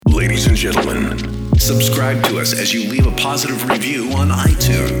ladies and gentlemen. Subscribe to us as you leave a positive review on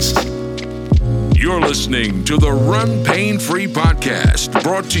iTunes. You're listening to the Run Pain Free podcast,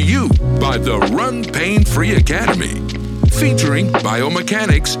 brought to you by the Run Pain Free Academy, featuring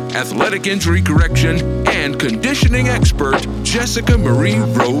biomechanics, athletic injury correction, and conditioning expert Jessica Marie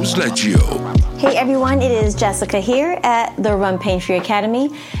Rose Lecchio. Hey everyone, it is Jessica here at the Run Pain Free Academy,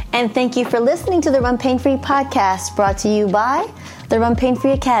 and thank you for listening to the Run Pain Free podcast, brought to you by the Run Pain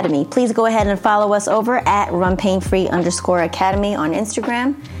Free Academy. Please go ahead and follow us over at runpainfree_academy on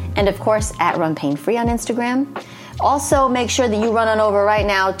Instagram, and of course at Run Pain Free on Instagram. Also, make sure that you run on over right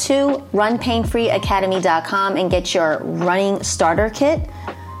now to runpainfreeacademy.com and get your running starter kit.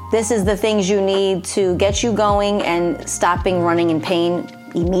 This is the things you need to get you going and stopping running in pain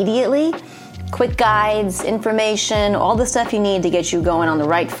immediately. Quick guides, information, all the stuff you need to get you going on the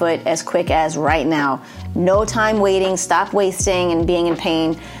right foot as quick as right now. No time waiting, stop wasting and being in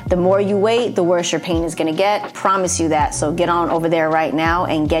pain. The more you wait, the worse your pain is gonna get. Promise you that. So get on over there right now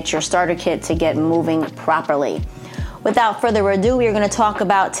and get your starter kit to get moving properly. Without further ado, we are gonna talk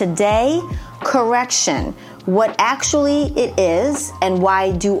about today correction. What actually it is and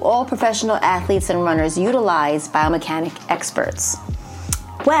why do all professional athletes and runners utilize biomechanic experts?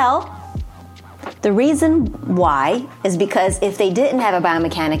 Well, the reason why is because if they didn't have a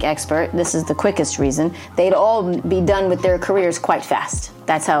biomechanic expert, this is the quickest reason, they'd all be done with their careers quite fast.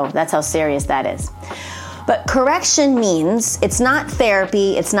 That's how serious that is. But correction means it's not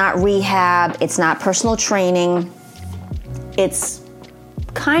therapy, it's not rehab, it's not personal training. It's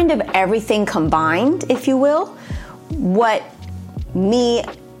kind of everything combined, if you will. What me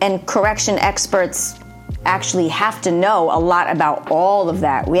and correction experts actually have to know a lot about all of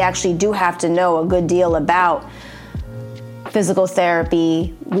that. We actually do have to know a good deal about physical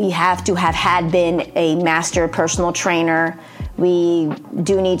therapy. We have to have had been a master personal trainer. We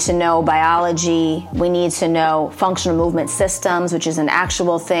do need to know biology. We need to know functional movement systems, which is an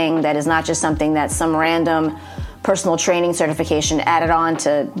actual thing that is not just something that some random personal training certification added on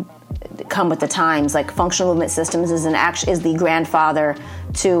to come with the times. Like functional movement systems is the grandfather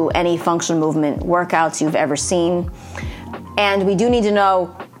to any functional movement workouts you've ever seen. And we do need to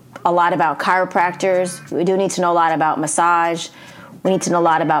know a lot about chiropractors. We do need to know a lot about massage. We need to know a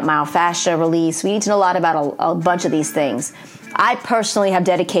lot about myofascial release. We need to know a lot about a bunch of these things. I personally have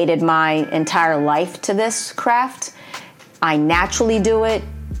dedicated my entire life to this craft. I naturally do it.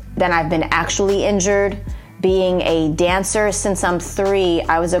 Then I've been actually injured. Being a dancer since I'm 3,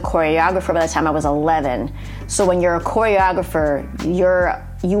 I was a choreographer by the time I was 11. So when you're a choreographer,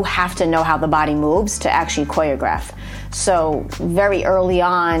 you have to know how the body moves to actually choreograph. So very early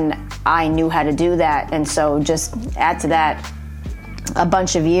on, I knew how to do that. And so just add to that a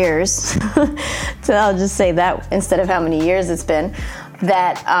bunch of years. So I'll just say that instead of how many years it's been,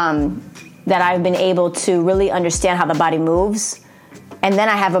 that I've been able to really understand how the body moves. And then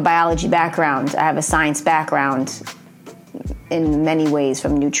I have a biology background. I have a science background in many ways,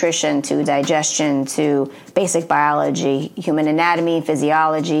 from nutrition to digestion to basic biology, human anatomy,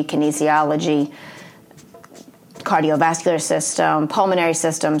 physiology, kinesiology, cardiovascular system, pulmonary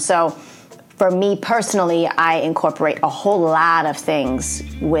system. So for me personally, I incorporate a whole lot of things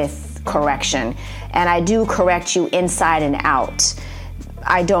with correction. And I do correct you inside and out.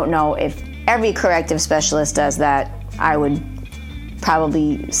 I don't know if every corrective specialist does that. I would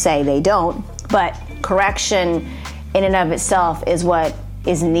probably say they don't, but correction in and of itself is what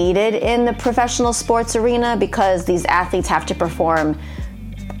is needed in the professional sports arena, because these athletes have to perform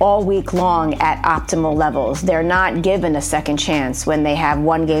all week long at optimal levels. They're not given a second chance when they have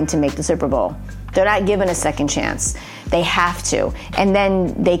one game to make the Super Bowl. They're not given a second chance. They have to. And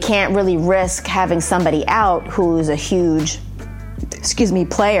then they can't really risk having somebody out who's a huge,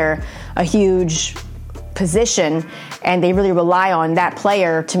 player, a huge position, and they really rely on that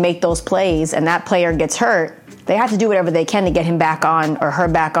player to make those plays, and that player gets hurt. They have to do whatever they can to get him back on or her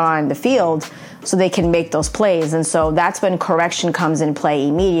back on the field so they can make those plays. And so that's when correction comes in play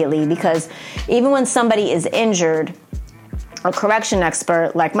immediately, because even when somebody is injured, a correction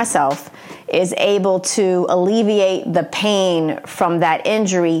expert like myself is able to alleviate the pain from that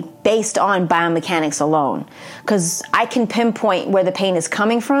injury based on biomechanics alone, because I can pinpoint where the pain is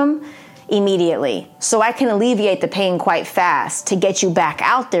coming from immediately. So I can alleviate the pain quite fast to get you back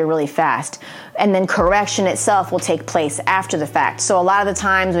out there really fast. And then correction itself will take place after the fact. So a lot of the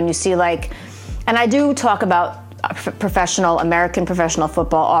times when you see and I do talk about American professional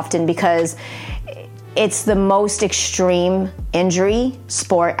football often, because it's the most extreme injury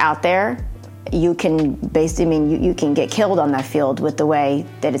sport out there. You can you can get killed on that field with the way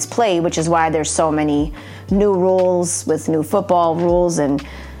that it's played, which is why there's so many new rules with new football rules and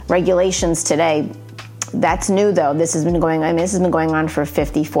regulations today. That's new though. This has been going on for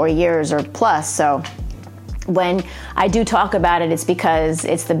 54 years or plus. So when I do talk about it, it's because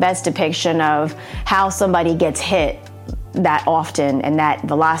it's the best depiction of how somebody gets hit that often and that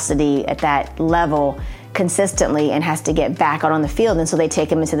velocity at that level consistently and has to get back out on the field. And so they take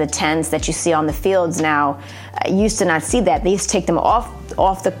them into the tents that you see on the fields now. Used to not see that. They used to take them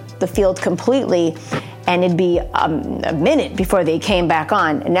off the field completely, and it'd be a minute before they came back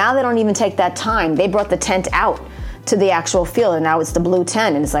on. Now they don't even take that time. They brought the tent out to the actual field, and now it's the blue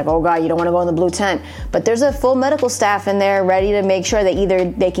tent, and it's like, oh God, you don't want to go in the blue tent. But there's a full medical staff in there ready to make sure that either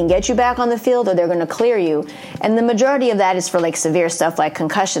they can get you back on the field or they're going to clear you. And the majority of that is for like severe stuff like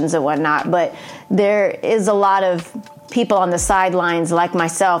concussions and whatnot. But there is a lot of people on the sidelines like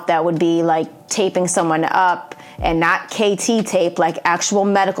myself that would be like taping someone up, and not KT tape, like actual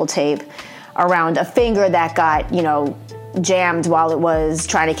medical tape around a finger that got, jammed while it was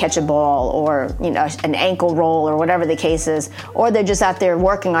trying to catch a ball, or an ankle roll, or whatever the case is, or they're just out there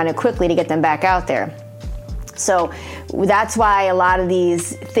working on it quickly to get them back out there. So that's why a lot of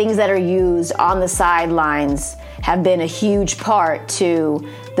these things that are used on the sidelines have been a huge part to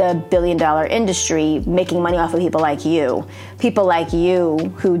the billion-dollar industry, making money off of people like you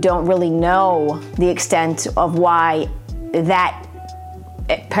who don't really know the extent of why that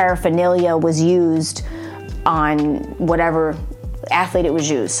paraphernalia was used on whatever athlete it was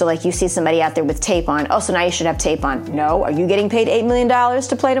used. So like you see somebody out there with tape on, oh, so now you should have tape on. No. Are you getting paid $8 million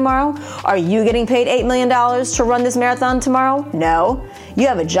to play tomorrow? Are you getting paid $8 million to run this marathon tomorrow? No. You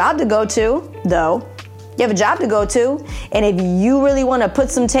have a job to go to, though. You have a job to go to. And if you really want to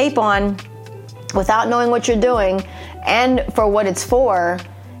put some tape on without knowing what you're doing and for what it's for,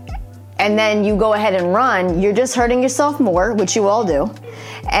 and then you go ahead and run, you're just hurting yourself more, which you all do.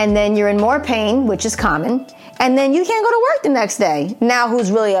 And then you're in more pain, which is common. And then you can't go to work the next day. Now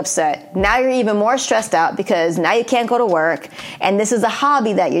who's really upset? Now you're even more stressed out because now you can't go to work. And this is a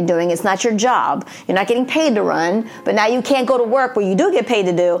hobby that you're doing. It's not your job. You're not getting paid to run. But now you can't go to work where you do get paid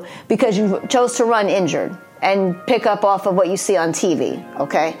to do because you chose to run injured and pick up off of what you see on TV,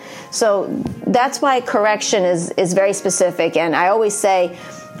 okay? So that's why correction is very specific. And I always say,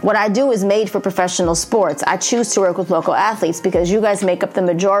 what I do is made for professional sports. I choose to work with local athletes because you guys make up the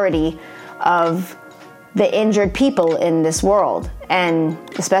majority of the injured people in this world, and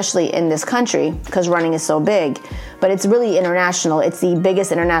especially in this country because running is so big. But it's really international. It's the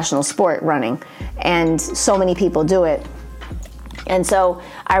biggest international sport, running, and so many people do it. And so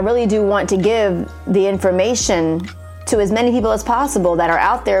I really do want to give the information to as many people as possible that are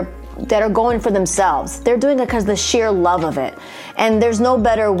out there that are going for themselves. They're doing it because of the sheer love of it. And there's no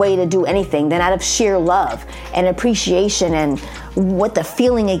better way to do anything than out of sheer love and appreciation and what the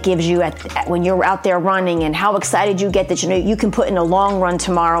feeling it gives you when you're out there running, and how excited you get that you can put in a long run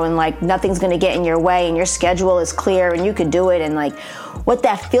tomorrow and like nothing's going to get in your way and your schedule is clear and you can do it, and like what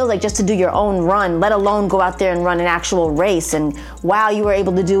that feels like just to do your own run, let alone go out there and run an actual race. And wow, you were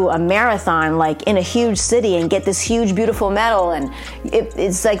able to do a marathon like in a huge city and get this huge beautiful medal, and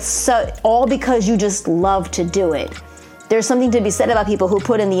it's like so, all because you just love to do it. There's something to be said about people who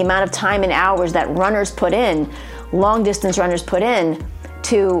put in the amount of time and hours that runners put in, long distance runners put in,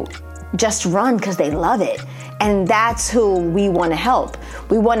 to just run because they love it. And that's who we want to help.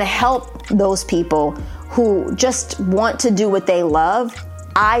 We want to help those people who just want to do what they love.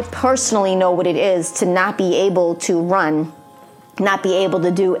 I personally know what it is to not be able to run, not be able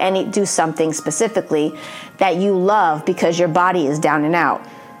to do something specifically that you love because your body is down and out.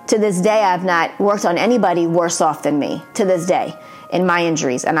 To this day, I've not worked on anybody worse off than me, to this day, in my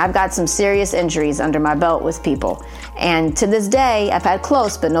injuries. And I've got some serious injuries under my belt with people. And to this day, I've had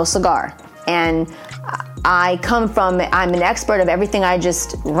close, but no cigar. And I'm an expert of everything I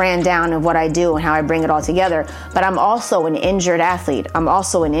just ran down of what I do and how I bring it all together. But I'm also an injured athlete. I'm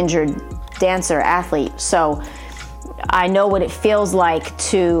also an injured dancer athlete. So I know what it feels like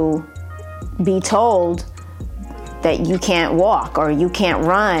to be told that you can't walk, or you can't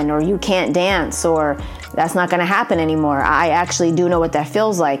run, or you can't dance, or that's not going to happen anymore. I actually do know what that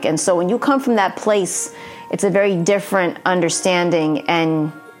feels like. And so when you come from that place, it's a very different understanding,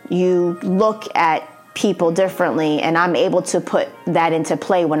 and you look at people differently, and I'm able to put that into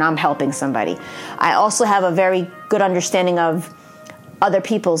play when I'm helping somebody. I also have a very good understanding of other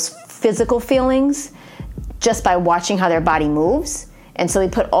people's physical feelings just by watching how their body moves. And so we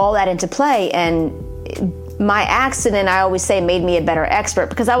put all that into play, and my accident, I always say, made me a better expert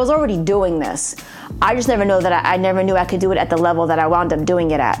because I was already doing this. I just never knew I could do it at the level that I wound up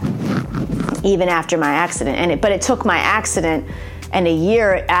doing it at, even after my accident. But it took my accident and a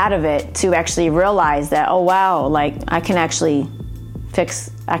year out of it to actually realize that, oh wow, like I can actually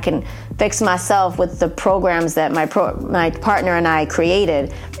fix myself with the programs that my partner and I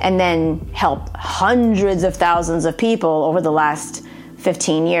created, and then help hundreds of thousands of people over the last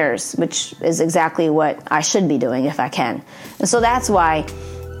 15 years, which is exactly what I should be doing if I can. And so that's why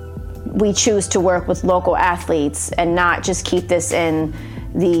we choose to work with local athletes and not just keep this in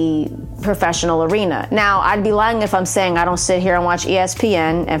the professional arena. Now, I'd be lying if I'm saying I don't sit here and watch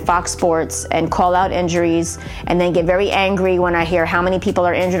ESPN and Fox Sports and call out injuries and then get very angry when I hear how many people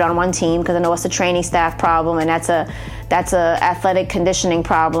are injured on one team, because I know it's a training staff problem, and that's a athletic conditioning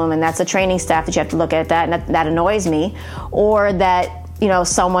problem, and that's a training staff that you have to look at that, and that annoys me. Or that,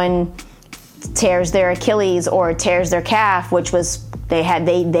 someone tears their Achilles or tears their calf, which was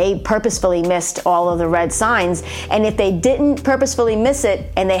they purposefully missed all of the red signs. And if they didn't purposefully miss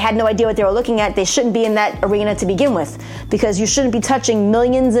it and they had no idea what they were looking at, they shouldn't be in that arena to begin with, because you shouldn't be touching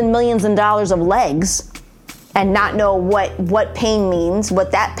millions and millions of dollars of legs and not know what pain means,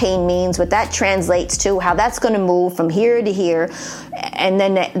 what that pain means, what that translates to, how that's going to move from here to here, and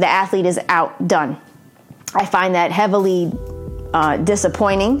then the athlete is outdone. I find that heavily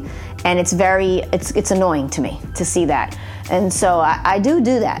disappointing, and it's annoying to me to see that. And so I do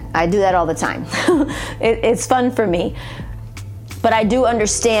that. I do that all the time. It's fun for me. But I do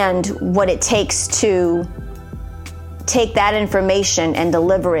understand what it takes to take that information and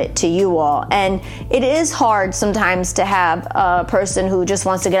deliver it to you all. And it is hard sometimes to have a person who just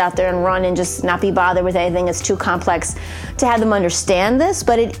wants to get out there and run and just not be bothered with anything that's too complex, to have them understand this.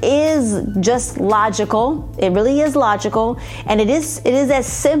 But it is just logical. It really is logical. And it is as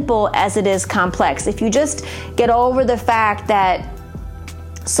simple as it is complex. If you just get over the fact that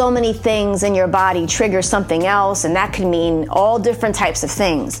so many things in your body trigger something else, and that can mean all different types of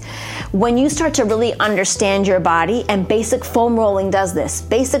things. When you start to really understand your body, and basic foam rolling does this.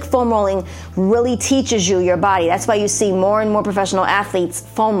 Basic foam rolling really teaches you your body. That's why you see more and more professional athletes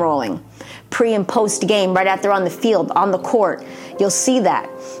foam rolling pre and post game, right after on the field, on the court. You'll see that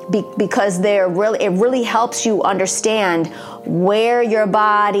because it really helps you understand where your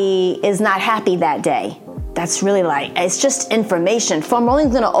body is not happy that day. That's really it's just information. Foam rolling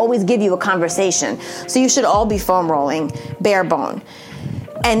is going to always give you a conversation. So you should all be foam rolling, bare bone.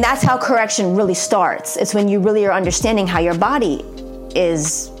 And that's how correction really starts. It's when you really are understanding how your body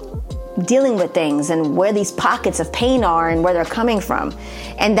is dealing with things and where these pockets of pain are and where they're coming from.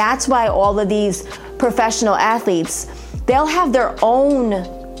 And that's why all of these professional athletes, they'll have their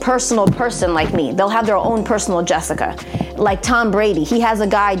own personal person like me. They'll have their own personal Jessica. Like Tom Brady, he has a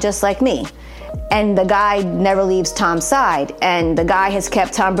guy just like me. And the guy never leaves Tom's side. And the guy has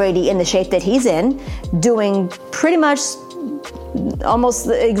kept Tom Brady in the shape that he's in, doing pretty much almost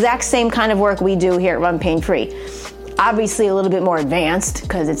the exact same kind of work we do here at Run Pain Free. Obviously a little bit more advanced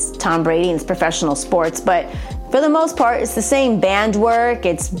because it's Tom Brady and it's professional sports, but for the most part, it's the same band work,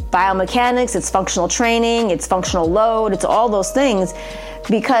 it's biomechanics, it's functional training, it's functional load, it's all those things,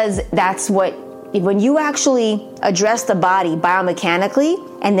 because that's when you actually address the body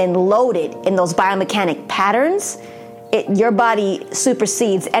biomechanically and then load it in those biomechanic patterns, your body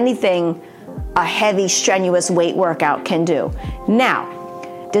supersedes anything a heavy, strenuous weight workout can do.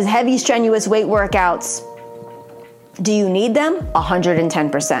 Now, does heavy, strenuous weight workouts, do you need them?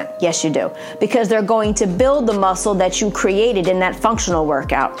 110%. Yes, you do. Because they're going to build the muscle that you created in that functional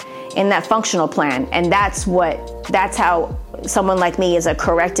workout, in that functional plan. And that's how someone like me is a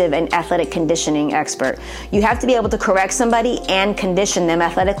corrective and athletic conditioning expert. You have to be able to correct somebody and condition them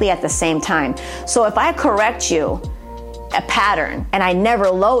athletically at the same time. So if I correct you a pattern and I never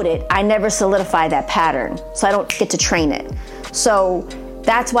load it, I never solidify that pattern. So I don't get to train it. So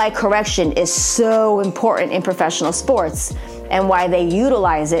that's why correction is so important in professional sports and why they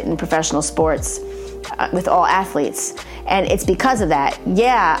utilize it in professional sports with all athletes. And it's because of that.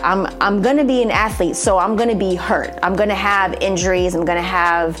 Yeah, I'm going to be an athlete, so I'm going to be hurt. I'm going to have injuries. I'm going to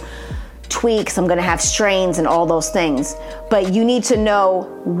have tweaks. I'm going to have strains and all those things. But you need to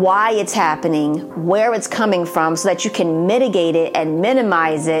know why it's happening, where it's coming from, so that you can mitigate it and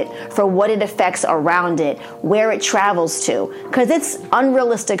minimize it for what it affects around it, where it travels to. Because it's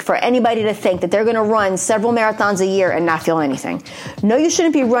unrealistic for anybody to think that they're going to run several marathons a year and not feel anything. No, you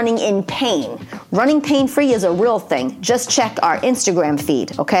shouldn't be running in pain. Running pain-free is a real thing. Just check our Instagram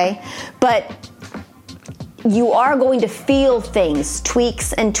feed, okay? But you are going to feel things,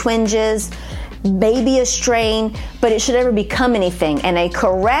 tweaks and twinges, maybe a strain, but it should never become anything. And a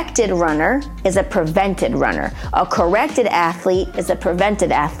corrected runner is a prevented runner. A corrected athlete is a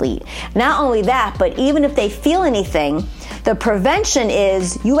prevented athlete. Not only that, but even if they feel anything, the prevention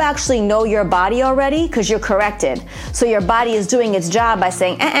is you actually know your body already because you're corrected. So your body is doing its job by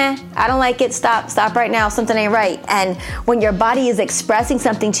saying, I don't like it, stop right now, something ain't right. And when your body is expressing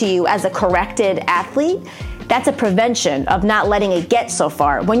something to you as a corrected athlete, that's a prevention of not letting it get so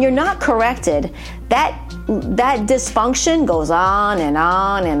far. When you're not corrected, that dysfunction goes on and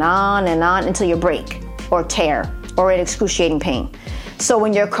on and on and on until you break or tear or in excruciating pain. So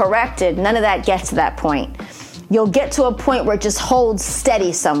when you're corrected, none of that gets to that point. You'll get to a point where it just holds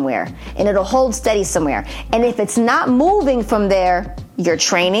steady somewhere, and it'll hold steady somewhere. And if it's not moving from there, your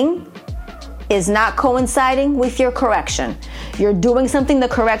training is not coinciding with your correction. You're doing something the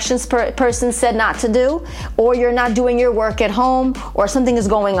corrections person said not to do, or you're not doing your work at home, or something is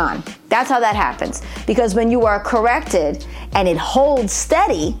going on. That's how that happens. Because when you are corrected and it holds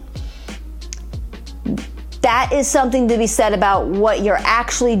steady, that is something to be said about what you're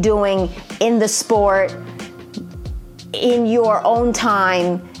actually doing in the sport, in your own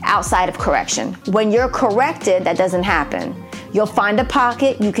time, outside of correction. When you're corrected, that doesn't happen. You'll find a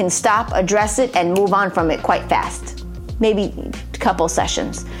pocket, you can stop, address it, and move on from it quite fast. Maybe a couple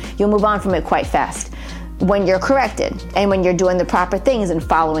sessions. You'll move on from it quite fast. When you're corrected and when you're doing the proper things and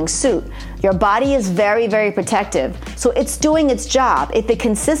following suit, your body is very, very protective. So it's doing its job. If it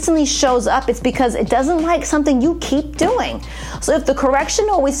consistently shows up, it's because it doesn't like something you keep doing. So if the correction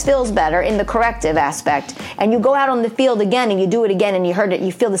always feels better in the corrective aspect, and you go out on the field again and you do it again and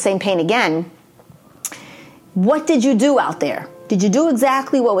you feel the same pain again, what did you do out there? Did you do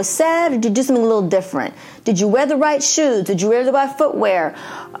exactly what was said, or did you do something a little different? Did you wear the right shoes? Did you wear the right footwear?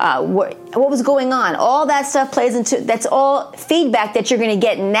 What was going on? All that stuff plays into, that's all feedback that you're going to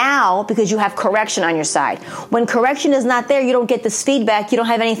get now because you have correction on your side. When correction is not there, you don't get this feedback. You don't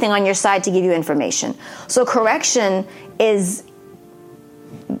have anything on your side to give you information. So correction is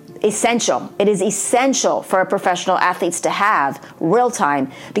essential. It is essential for professional athletes to have real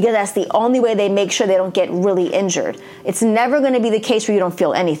time, because that's the only way they make sure they don't get really injured. It's never going to be the case where you don't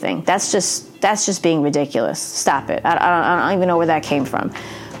feel anything. That's just being ridiculous. Stop it. I don't even know where that came from.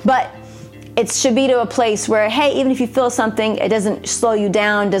 But it should be to a place where, hey, even if you feel something, it doesn't slow you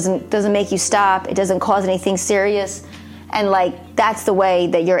down, doesn't make you stop, it doesn't cause anything serious. And that's the way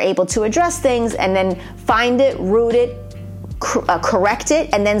that you're able to address things, and then find it, root it, correct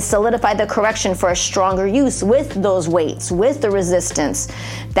it, and then solidify the correction for a stronger use with those weights, with the resistance.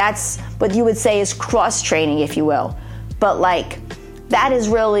 That's what you would say is cross-training, if you will. But that is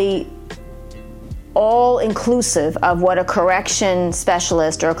really all inclusive of what a correction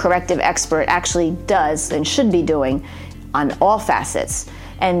specialist or a corrective expert actually does and should be doing on all facets.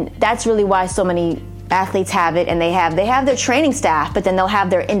 And that's really why so many athletes have it, and they have their training staff, but then they'll have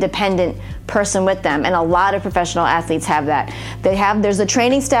their independent person with them. And a lot of professional athletes have that. There's a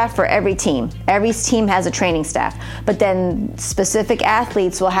training staff for every team. Every team has a training staff, but then specific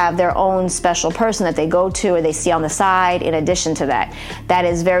athletes will have their own special person that they go to or they see on the side in addition to that. That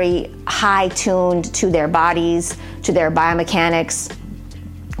is very high tuned to their bodies, to their biomechanics,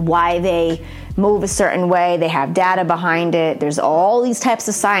 why they move a certain way. They have data behind it. There's all these types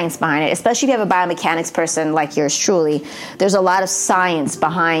of science behind it, especially if you have a biomechanics person like yours truly. There's a lot of science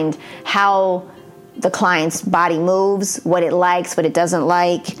behind how the client's body moves, what it likes, what it doesn't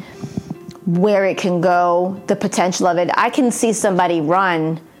like, where it can go, the potential of it. I can see somebody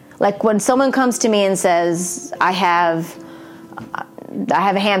run, like when someone comes to me and says, I have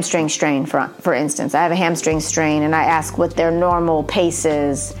a hamstring strain, for instance. I have a hamstring strain, and I ask what their normal pace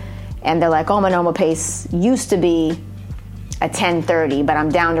is. And they're like, oh, my normal pace used to be a 10:30, but I'm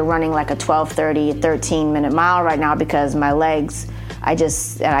down to running like a 12:30, 13-minute mile right now because my legs, I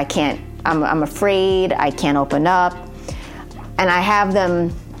can't, I'm afraid, I can't open up. And I have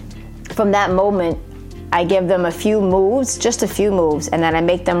them, from that moment, I give them a few moves, just a few moves, and then I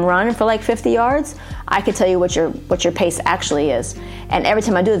make them run for like 50 yards. I could tell you what your pace actually is. And every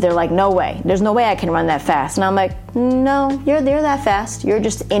time I do it, they're like, no way. There's no way I can run that fast. And I'm like, no, you're that fast. You're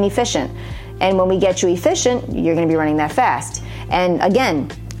just inefficient. And when we get you efficient, you're going to be running that fast. And again,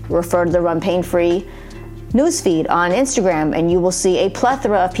 refer to the Run Pain Free newsfeed on Instagram, and you will see a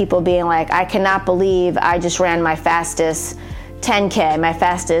plethora of people being like, I cannot believe I just ran my fastest 10K, my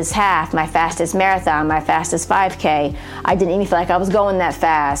fastest half, my fastest marathon, my fastest 5K. I didn't even feel like I was going that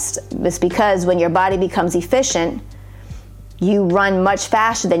fast. It's because when your body becomes efficient, you run much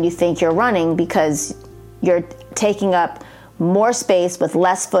faster than you think you're running, because you're taking up more space with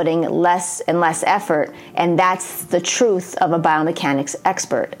less footing, less and less effort. And that's the truth of a biomechanics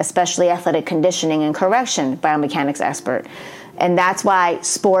expert, especially athletic conditioning and correction biomechanics expert. And that's why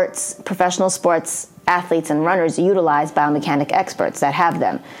professional sports athletes and runners utilize biomechanic experts that have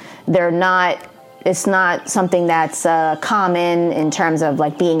them. It's not something that's common in terms of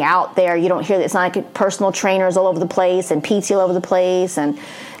like being out there. You don't hear that. It's not like personal trainers all over the place and PT all over the place, and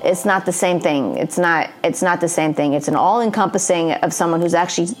it's not the same thing. It's not the same thing. It's an all-encompassing of someone who's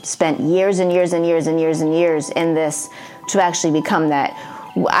actually spent years and years and years and years and years in this to actually become that.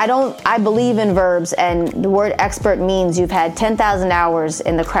 I believe in verbs, and the word expert means you've had 10,000 hours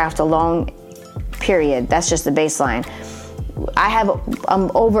in the craft alone, period. That's just the baseline.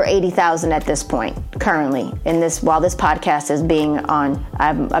 I'm over 80,000 at this point currently while this podcast is being on.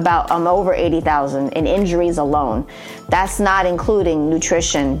 I'm over 80,000 in injuries alone. That's not including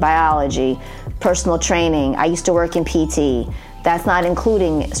nutrition, biology, personal training. I used to work in PT. That's not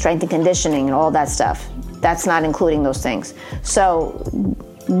including strength and conditioning and all that stuff. That's not including those things. So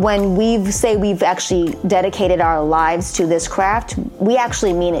when we say we've actually dedicated our lives to this craft, we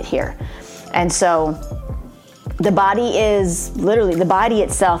actually mean it here. And so the body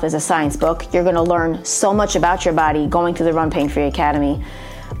itself is a science book. You're going to learn so much about your body going through the Run Pain Free Academy,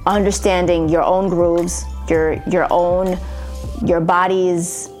 understanding your own grooves, your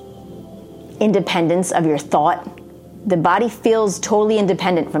body's independence of your thought. The body feels totally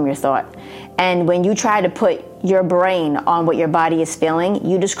independent from your thought. And when you try to put your brain on what your body is feeling,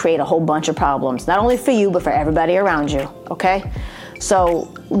 you just create a whole bunch of problems, not only for you, but for everybody around you, okay? So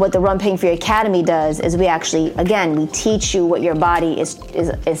what the Run Pain Free Academy does is we teach you what your body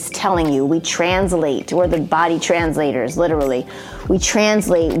is telling you. We translate. We're the body translators, literally. We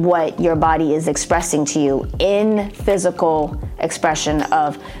translate what your body is expressing to you in physical expression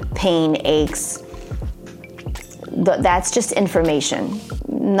of pain, aches. That's just information.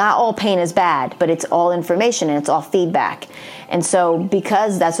 Not all pain is bad, but it's all information and it's all feedback. And so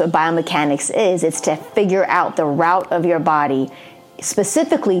because that's what biomechanics is, it's to figure out the route of your body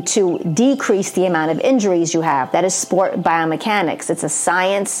specifically to decrease the amount of injuries you have. That is sport biomechanics. It's a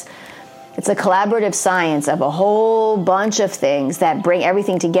science. It's a collaborative science of a whole bunch of things that bring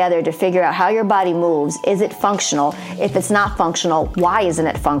everything together to figure out how your body moves. Is it functional? If it's not functional, why isn't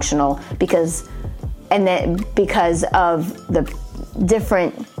it functional? Because of the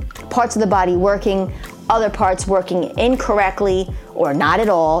different parts of the body working, other parts working incorrectly or not at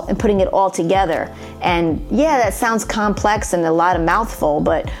all, and putting it all together. And yeah, that sounds complex and a lot of mouthful,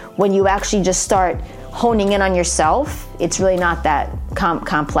 but when you actually just start honing in on yourself, it's really not that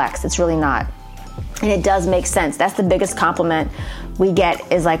complex. It's really not. And it does make sense. That's the biggest compliment we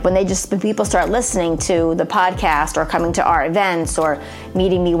get, is like when people start listening to the podcast or coming to our events or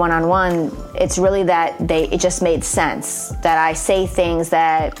meeting me one-on-one, it's really that it just made sense that I say things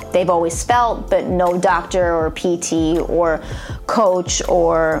that they've always felt, but no doctor or PT or coach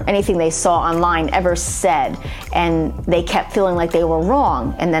or anything they saw online ever said. And they kept feeling like they were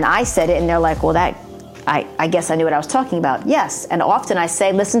wrong. And then I said it and they're like, well, I guess I knew what I was talking about. Yes. And often I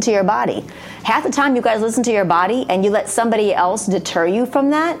say, listen to your body. Half the time you guys listen to your body and you let somebody else deter you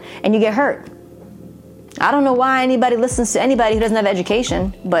from that and you get hurt. I don't know why anybody listens to anybody who doesn't have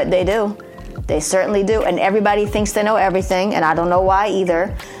education, but they do. They certainly do. And everybody thinks they know everything, and I don't know why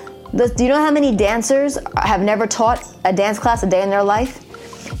either. Do you know how many dancers have never taught a dance class a day in their life?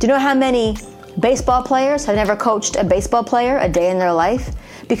 Do you know how many baseball players have never coached a baseball player a day in their life?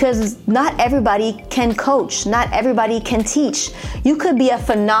 Because not everybody can coach, not everybody can teach. You could be a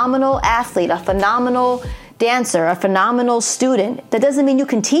phenomenal athlete, a phenomenal dancer, a phenomenal student. That doesn't mean you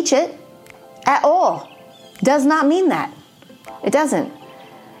can teach it at all. Does not mean that. It doesn't.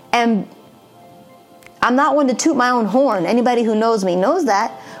 And I'm not one to toot my own horn. Anybody who knows me knows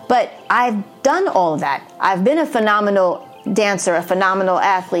that. But I've done all of that. I've been a phenomenal dancer, a phenomenal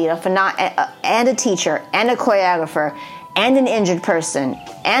athlete, and a teacher, and a choreographer, and an injured person,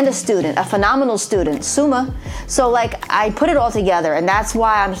 and a student, a phenomenal student, Summa. So I put it all together, and that's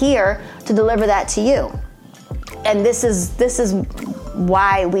why I'm here to deliver that to you. And this is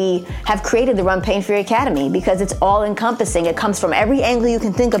why we have created the Run Pain Free Academy, because it's all encompassing. It comes from every angle you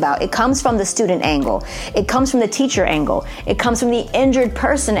can think about. It comes from the student angle. It comes from the teacher angle. It comes from the injured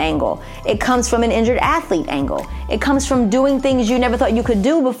person angle. It comes from an injured athlete angle. It comes from doing things you never thought you could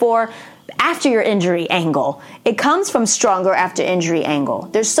do before after your injury angle. It comes from stronger after injury angle.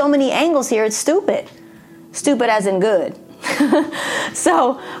 There's so many angles here, it's stupid. Stupid as in good.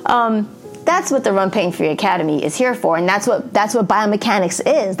 So that's what the Run Pain Free Academy is here for, and that's what biomechanics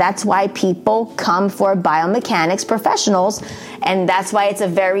is. That's why people come for biomechanics professionals, and that's why it's a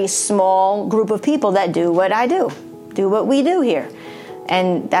very small group of people that do what I do. do what we do here.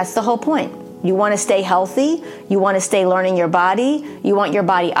 And that's the whole point. You want to stay healthy. You want to stay learning your body. You want your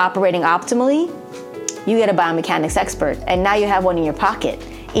body operating optimally. You get a biomechanics expert. And now you have one in your pocket,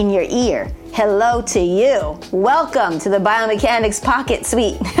 in your ear. Hello to you. Welcome to the biomechanics pocket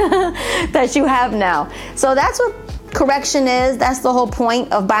suite that you have now. So that's what correction is. That's the whole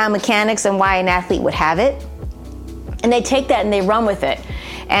point of biomechanics and why an athlete would have it. And they take that and they run with it.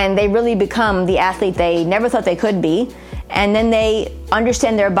 And they really become the athlete they never thought they could be. And then they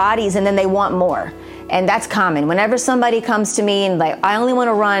understand their bodies and then they want more. And that's common. Whenever somebody comes to me and like, I only want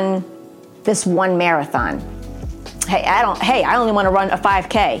to run this one marathon. Hey, I only want to run a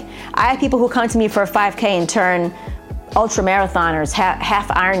 5K. I have people who come to me for a 5K and turn ultra marathoners, half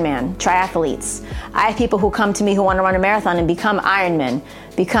Ironman, triathletes. I have people who come to me who want to run a marathon and become Ironmen,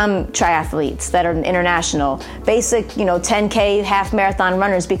 become triathletes that are international. Basic, 10K half marathon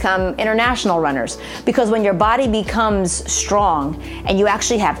runners become international runners. Because when your body becomes strong and you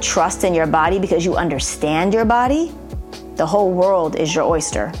actually have trust in your body because you understand your body, the whole world is your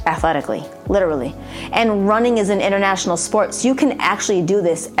oyster, athletically, literally. And running is an international sport, so you can actually do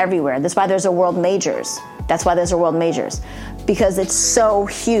this everywhere. That's why there's a world majors. Because it's so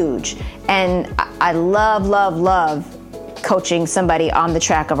huge. And I love coaching somebody on the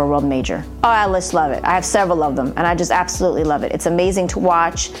track of a world major. Oh, I just love it. I have several of them, and I just absolutely love it. It's amazing to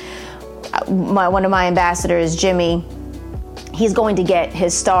watch. One of my ambassadors, Jimmy, he's going to get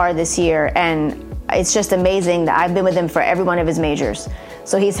his star this year, and it's just amazing that I've been with him for every one of his majors.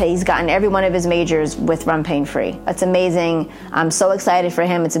 So he's gotten every one of his majors with Run Pain Free. That's amazing. I'm so excited for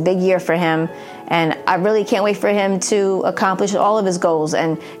him. It's a big year for him. And I really can't wait for him to accomplish all of his goals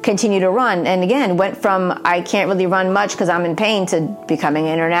and continue to run. And again, went from I can't really run much because I'm in pain to becoming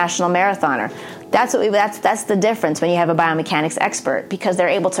an international marathoner. That's the difference when you have a biomechanics expert, because they're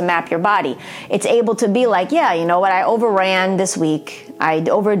able to map your body. It's able to be like, yeah, you know what, I overran this week, I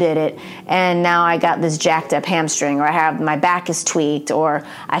overdid it, and now I got this jacked up hamstring, or my back is tweaked, or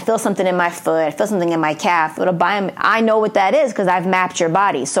I feel something in my foot, I feel something in my calf. I know what that is because I've mapped your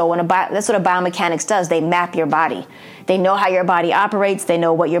body. So that's what a biomechanics does. They map your body. They know how your body operates. They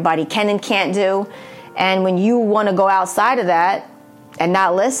know what your body can and can't do. And when you want to go outside of that and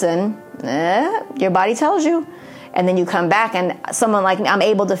not listen, your body tells you. And then you come back, and someone like me, I'm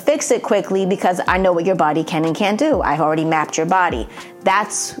able to fix it quickly because I know what your body can and can't do. I've already mapped your body.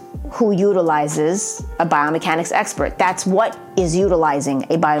 That's who utilizes a biomechanics expert. That's what is utilizing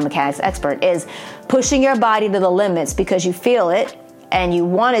a biomechanics expert, is pushing your body to the limits because you feel it and you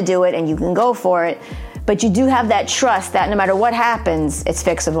want to do it and you can go for it. But you do have that trust that no matter what happens, it's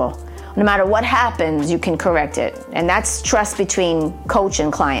fixable. No matter what happens, you can correct it. And that's trust between coach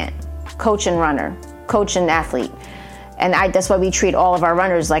and client, coach and runner, coach and athlete. And that's why we treat all of our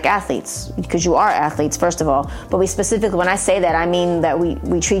runners like athletes, because you are athletes, first of all. But we specifically, when I say that, I mean that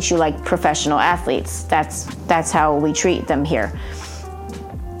we treat you like professional athletes. That's how we treat them here.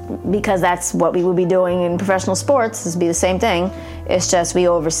 Because that's what we would be doing in professional sports, is be the same thing. It's just we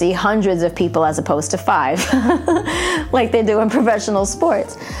oversee hundreds of people as opposed to 5, like they do in professional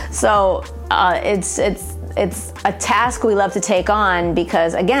sports. So it's a task we love to take on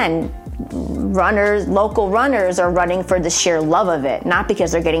because, again, local runners are running for the sheer love of it, not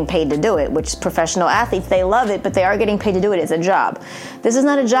because they're getting paid to do it, which professional athletes, they love it, but they are getting paid to do it. It's a job. This is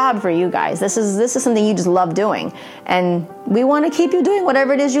not a job for you guys. This is something you just love doing. And we want to keep you doing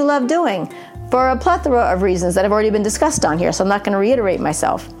whatever it is you love doing for a plethora of reasons that have already been discussed on here, so I'm not going to reiterate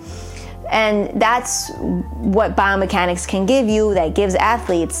myself. And that's what biomechanics can give you, that gives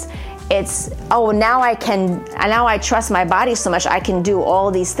athletes. It's, now I trust my body so much I can do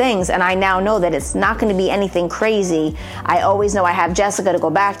all these things, and I now know that it's not going to be anything crazy. I always know I have Jessica to go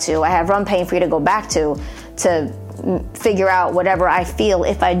back to. I have Run Pain Free to go back to figure out whatever I feel,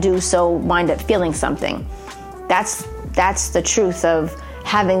 if I do so wind up feeling something. That's the truth of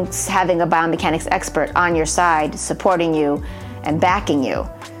having a biomechanics expert on your side, supporting you and backing you.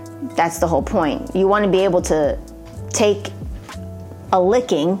 That's the whole point. You want to be able to take a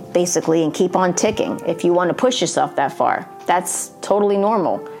licking, basically, and keep on ticking if you want to push yourself that far. That's totally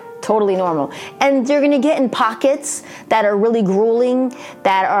normal. Totally normal. And you're going to get in pockets that are really grueling,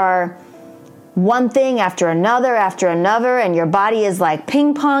 that are one thing after another, and your body is like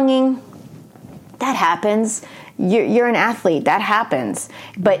ping-ponging. That happens. You're an athlete. That happens.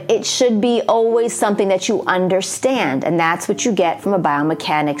 But it should be always something that you understand, and that's what you get from a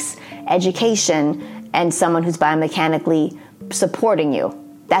biomechanics education and someone who's biomechanically supporting you.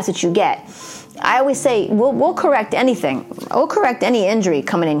 That's what you get. I always say, we'll correct anything. We'll correct any injury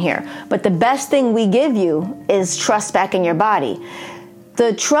coming in here. But the best thing we give you is trust back in your body.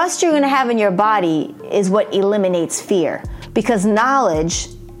 The trust you're going to have in your body is what eliminates fear, because knowledge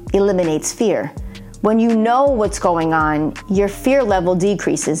eliminates fear. When you know what's going on, your fear level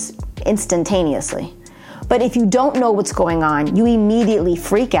decreases instantaneously. But if you don't know what's going on, you immediately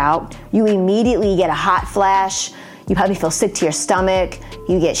freak out. You immediately get a hot flash. You probably feel sick to your stomach.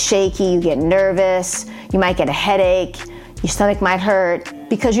 You get shaky. You get nervous. You might get a headache. Your stomach might hurt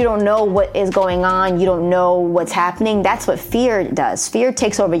because you don't know what is going on. You don't know what's happening. That's what fear does. Fear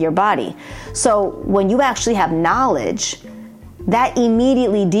takes over your body. So when you actually have knowledge, that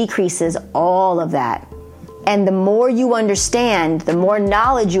immediately decreases all of that. And the more you understand, the more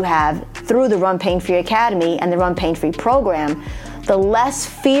knowledge you have through the Run Pain Free Academy and the Run Pain Free program, the less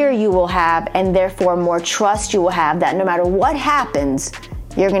fear you will have, and therefore more trust you will have that no matter what happens,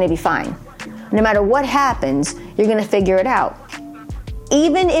 you're going to be fine. No matter what happens, you're going to figure it out.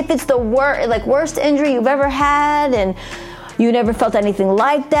 Even if it's the worst injury you've ever had and you never felt anything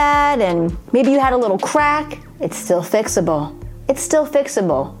like that, and maybe you had a little crack, it's still fixable. It's still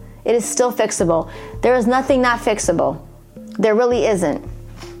fixable. It is still fixable. There is nothing not fixable. There really isn't.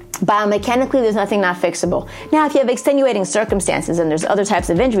 Biomechanically, there's nothing not fixable. Now, if you have extenuating circumstances and there's other types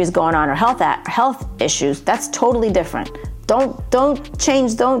of injuries going on or health issues, that's totally different. Don't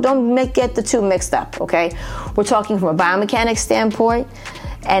get the two mixed up, okay? We're talking from a biomechanics standpoint.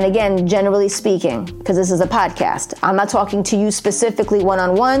 And again, generally speaking, because this is a podcast, I'm not talking to you specifically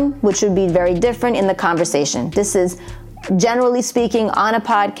one-on-one, which would be very different in the conversation. This is generally speaking on a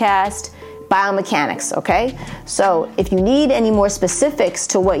podcast, biomechanics, okay? So if you need any more specifics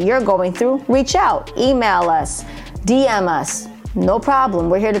to what you're going through, reach out, email us, DM us, no problem.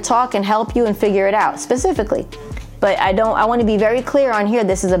 We're here to talk and help you and figure it out specifically. But I want to be very clear on here.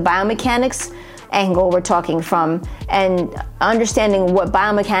 This is a biomechanics angle we're talking from, and understanding what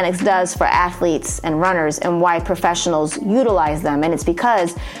biomechanics does for athletes and runners and why professionals utilize them. And it's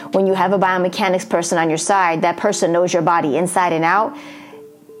because when you have a biomechanics person on your side, that person knows your body inside and out.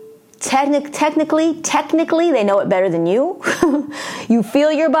 Technically, they know it better than you. You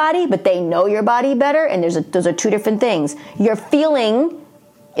feel your body, but they know your body better. And those are two different things. Your feeling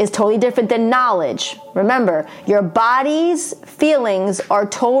is totally different than knowledge. Remember, your body's feelings are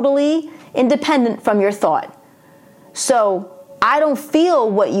totally independent from your thought. So I don't feel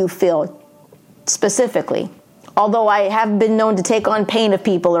what you feel specifically, although I have been known to take on pain of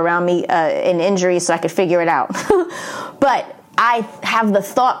people around me in injuries so I could figure it out. But I have the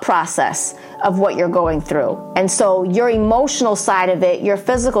thought process of what you're going through. And so your emotional side of it, your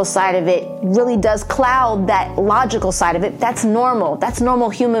physical side of it really does cloud that logical side of it. That's normal. That's normal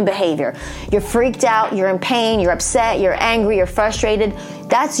human behavior. You're freaked out, you're in pain, you're upset, you're angry, you're frustrated.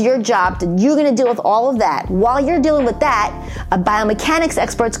 That's your job. You're going to deal with all of that. While you're dealing with that, a biomechanics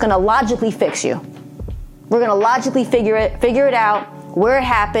expert's going to logically fix you. We're going to logically figure it out, where it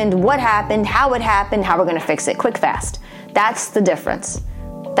happened, what happened, how we're going to fix it, quick, fast. That's the difference.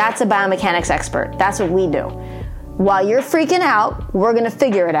 That's a biomechanics expert. That's what we do. While you're freaking out, we're going to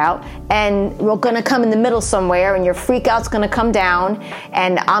figure it out, and we're going to come in the middle somewhere, and your freak out's going to come down,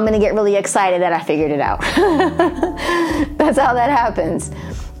 and I'm going to get really excited that I figured it out. That's how that happens.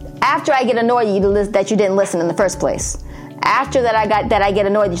 After I get annoyed that you didn't listen in the first place. After that I get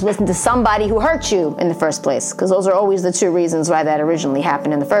annoyed that you listened to somebody who hurt you in the first place, because those are always the two reasons why that originally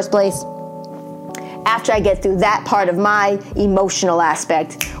happened in the first place. After I get through that part of my emotional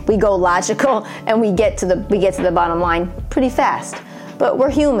aspect, we go logical and we get to the bottom line pretty fast. But we're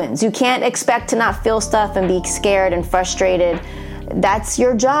humans. You can't expect to not feel stuff and be scared and frustrated. That's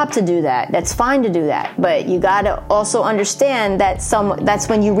your job to do that. That's fine to do that. But you got to also understand that that's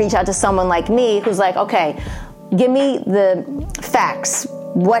when you reach out to someone like me who's like, okay, give me the facts.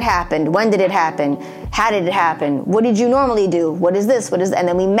 What happened? When did it happen? How did it happen? What did you normally do? What is this? And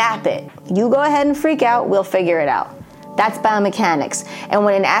then we map it. You go ahead and freak out. We'll figure it out. That's biomechanics. And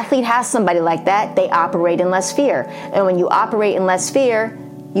when an athlete has somebody like that, they operate in less fear. And when you operate in less fear,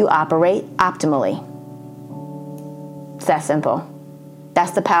 you operate optimally. It's that simple.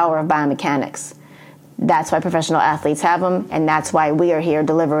 That's the power of biomechanics. That's why professional athletes have them, and that's why we are here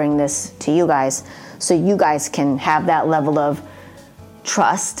delivering this to you guys, so you guys can have that level of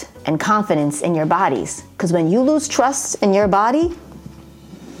trust and confidence in your bodies. Because when you lose trust in your body,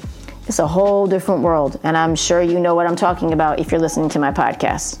 it's a whole different world. And I'm sure you know what I'm talking about if you're listening to my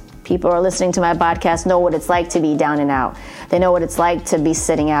podcast. People are listening to my podcast know what it's like to be down and out. They know what it's like to be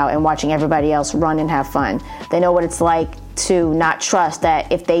sitting out and watching everybody else run and have fun. They know what it's like to not trust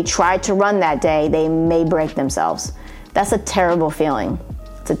that if they try to run that day, they may break themselves. That's a terrible feeling.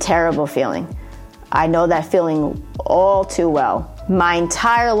 It's a terrible feeling. I know that feeling all too well. My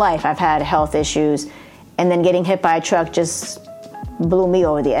entire life I've had health issues, and then getting hit by a truck just blew me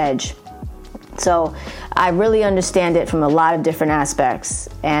over the edge. So I really understand it from a lot of different aspects.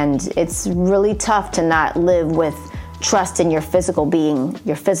 And it's really tough to not live with trust in your physical being,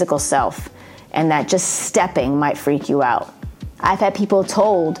 your physical self, and that just stepping might freak you out. I've had people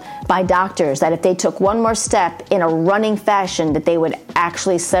told by doctors that if they took one more step in a running fashion, that they would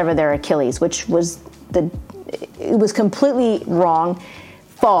actually sever their Achilles, which was it was completely wrong,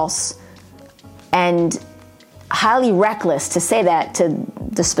 false, and highly reckless to say that to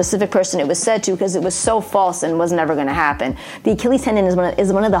the specific person it was said to, because it was so false and was never going to happen. The Achilles tendon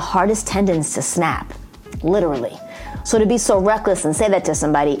is one of the hardest tendons to snap, literally. So to be so reckless and say that to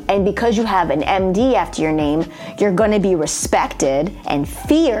somebody, and because you have an MD after your name, you're going to be respected and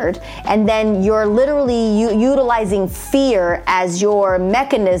feared, and then you're literally utilizing fear as your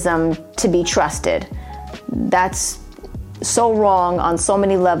mechanism to be trusted. That's so wrong on so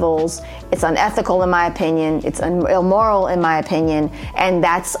many levels. It's unethical in my opinion. It's immoral in my opinion, and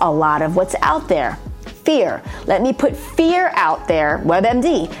that's a lot of what's out there. Fear. Let me put fear out there,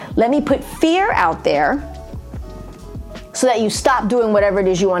 WebMD. Let me put fear out there so that you stop doing whatever it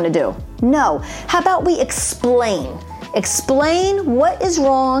is you want to do. No. How about we explain? Explain what is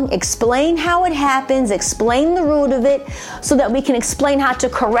wrong, explain how it happens, explain the root of it so that we can explain how to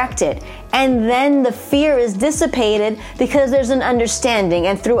correct it. And then the fear is dissipated because there's an understanding,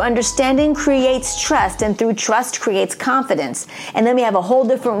 and through understanding creates trust, and through trust creates confidence. And then we have a whole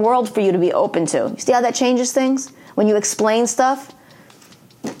different world for you to be open to. You see how that changes things? When you explain stuff?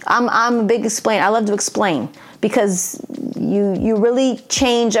 I'm a big explainer. I love to explain because you really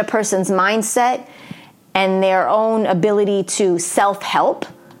change a person's mindset and their own ability to self-help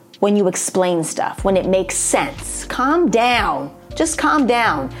when you explain stuff, when it makes sense. Calm down. Just calm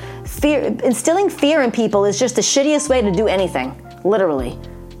down. Instilling fear in people is just the shittiest way to do anything, literally.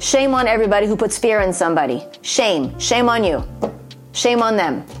 Shame on everybody who puts fear in somebody. Shame. Shame on you. Shame on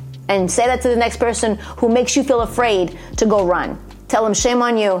them. And say that to the next person who makes you feel afraid to go run. Tell them, shame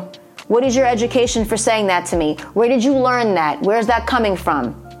on you. What is your education for saying that to me? Where did you learn that? Where's that coming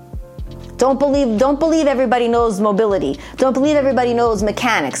from? Don't believe everybody knows mobility. Don't believe everybody knows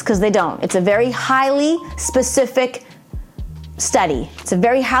mechanics, because they don't. It's a very highly specific study. It's a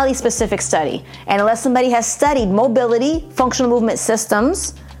very highly specific study. And unless somebody has studied mobility, functional movement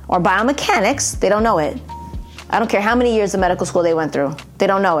systems, or biomechanics, they don't know it. I don't care how many years of medical school they went through. They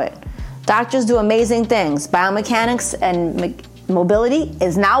don't know it. Doctors do amazing things. Biomechanics and mobility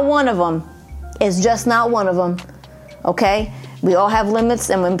is not one of them. It's just not one of them. Okay? We all have limits,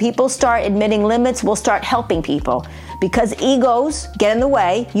 and when people start admitting limits, we'll start helping people. Because egos get in the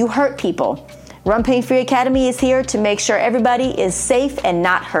way, you hurt people. Run Pain Free Academy is here to make sure everybody is safe and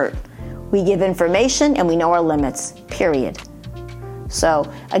not hurt. We give information and we know our limits, period. So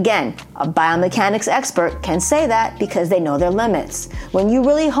again, a biomechanics expert can say that because they know their limits. When you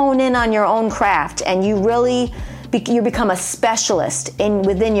really hone in on your own craft and you become a specialist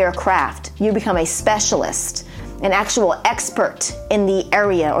within your craft, you become a specialist, an actual expert in the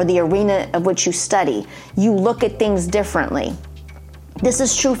area or the arena of which you study. You look at things differently. This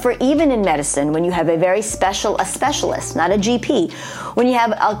is true for even in medicine when you have a specialist, not a GP. When you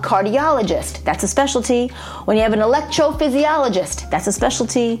have a cardiologist, that's a specialty. When you have an electrophysiologist, that's a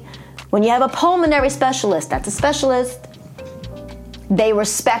specialty. When you have a pulmonary specialist, that's a specialist. They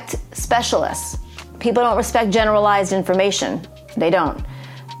respect specialists. People don't respect generalized information. They don't.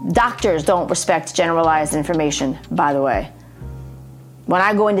 Doctors don't respect generalized information, by the way. When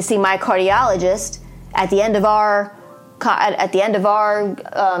I go in to see my cardiologist, at the end of our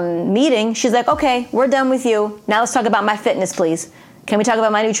meeting, she's like, okay, we're done with you. Now let's talk about my fitness, please. Can we talk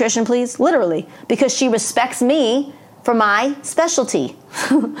about my nutrition, please? Literally, because she respects me for my specialty.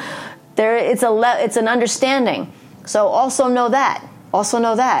 It's an understanding. So also know that.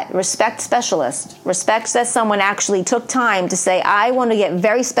 Respect specialists. Respect that someone actually took time to say, I want to get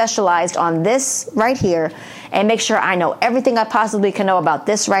very specialized on this right here and make sure I know everything I possibly can know about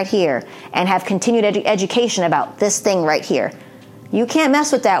this right here and have continued education about this thing right here. You can't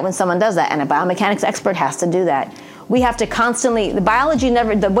mess with that when someone does that, and a biomechanics expert has to do that. We have to constantly,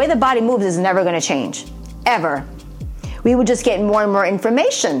 the way the body moves is never going to change, ever. We would just get more and more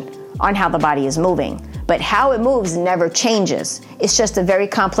information on how the body is moving. But how it moves never changes. It's just a very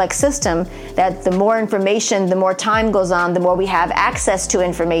complex system that the more information, the more time goes on, the more we have access to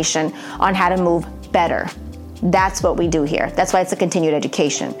information on how to move better. That's what we do here. That's why it's a continued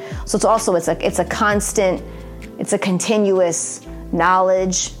education. So it's a continuous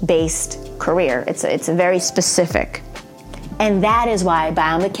knowledge-based career. It's a very specific. And that is why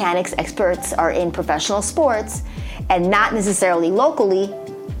biomechanics experts are in professional sports and not necessarily locally,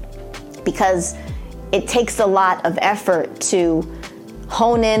 because it takes a lot of effort to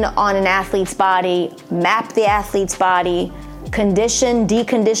hone in on an athlete's body, map the athlete's body, condition,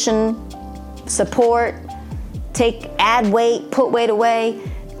 decondition, support, add weight, put weight away,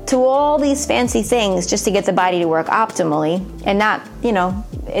 to all these fancy things just to get the body to work optimally, and not,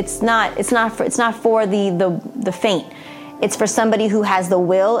 it's not for the faint. It's for somebody who has the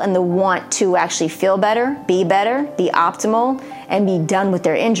will and the want to actually feel better, be optimal, and be done with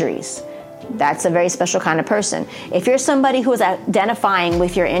their injuries. That's a very special kind of person. If you're somebody who is identifying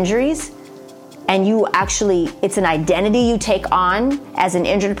with your injuries, and it's an identity you take on as an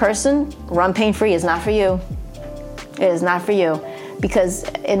injured person, Run Pain Free is not for you. It is not for you. Because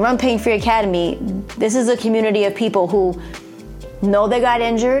in Run Pain Free Academy, this is a community of people who know they got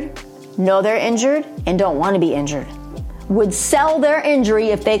injured, know they're injured, and don't want to be injured. Would sell their injury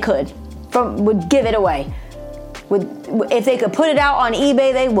if they could, would give it away. If they could put it out on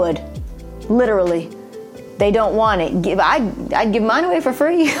eBay, they would. Literally. They don't want it. I'd give mine away for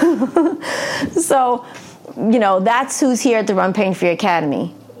free. So, that's who's here at the Run Pain Free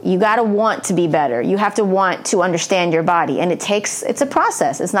Academy. You got to want to be better. You have to want to understand your body. And it's a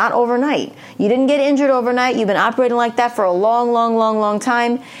process. It's not overnight. You didn't get injured overnight. You've been operating like that for a long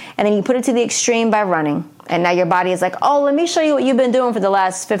time. And then you put it to the extreme by running. And now your body is like, oh, let me show you what you've been doing for the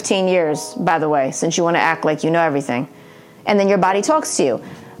last 15 years, by the way, since you want to act like you know everything. And then your body talks to you.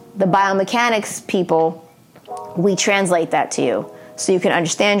 The biomechanics people, we translate that to you so you can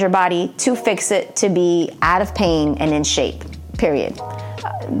understand your body to fix it to be out of pain and in shape, period.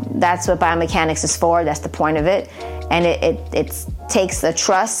 That's what biomechanics is for. That's the point of it. And it takes the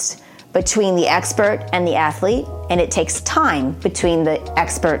trust between the expert and the athlete, and it takes time between the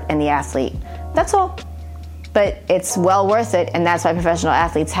expert and the athlete. That's all. But it's well worth it, and that's why professional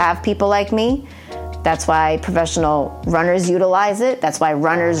athletes have people like me. That's why professional runners utilize it. That's why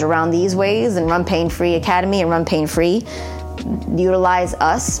runners around these ways and Run Pain Free Academy and Run Pain Free utilize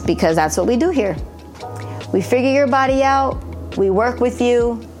us, because that's what we do here. We figure your body out. We work with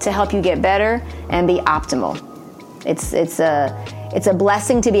you to help you get better and be optimal. It's a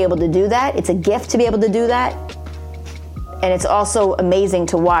blessing to be able to do that. It's a gift to be able to do that. And it's also amazing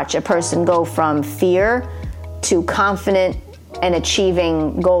to watch a person go from fear to confident and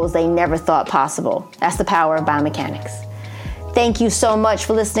achieving goals they never thought possible. That's the power of biomechanics. Thank you so much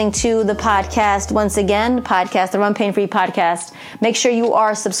for listening to the podcast once again, the Run Pain Free podcast. Make sure you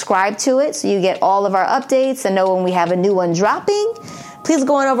are subscribed to it so you get all of our updates and know when we have a new one dropping. Please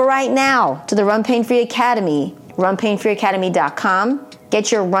go on over right now to the Run Pain Free Academy, runpainfreeacademy.com.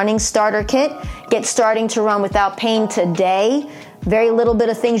 Get your running starter kit. Get starting to run without pain today. Very little bit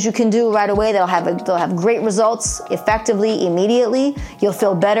of things you can do right away. They'll have great results effectively, immediately. You'll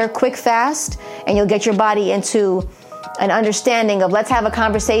feel better, quick, fast, and you'll get your body into an understanding of let's have a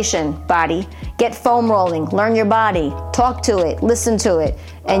conversation, body. Get foam rolling, learn your body, talk to it, listen to it,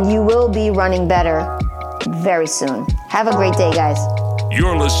 and you will be running better very soon. Have a great day, guys.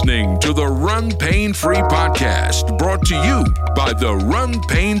 You're listening to the Run Pain Free podcast, brought to you by the Run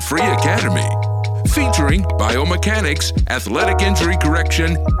Pain Free Academy, featuring biomechanics, athletic injury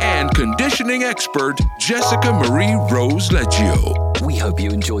correction, and conditioning expert Jessica Marie Rose Leggio. We hope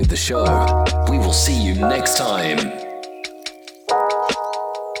you enjoyed the show. We will see you next time.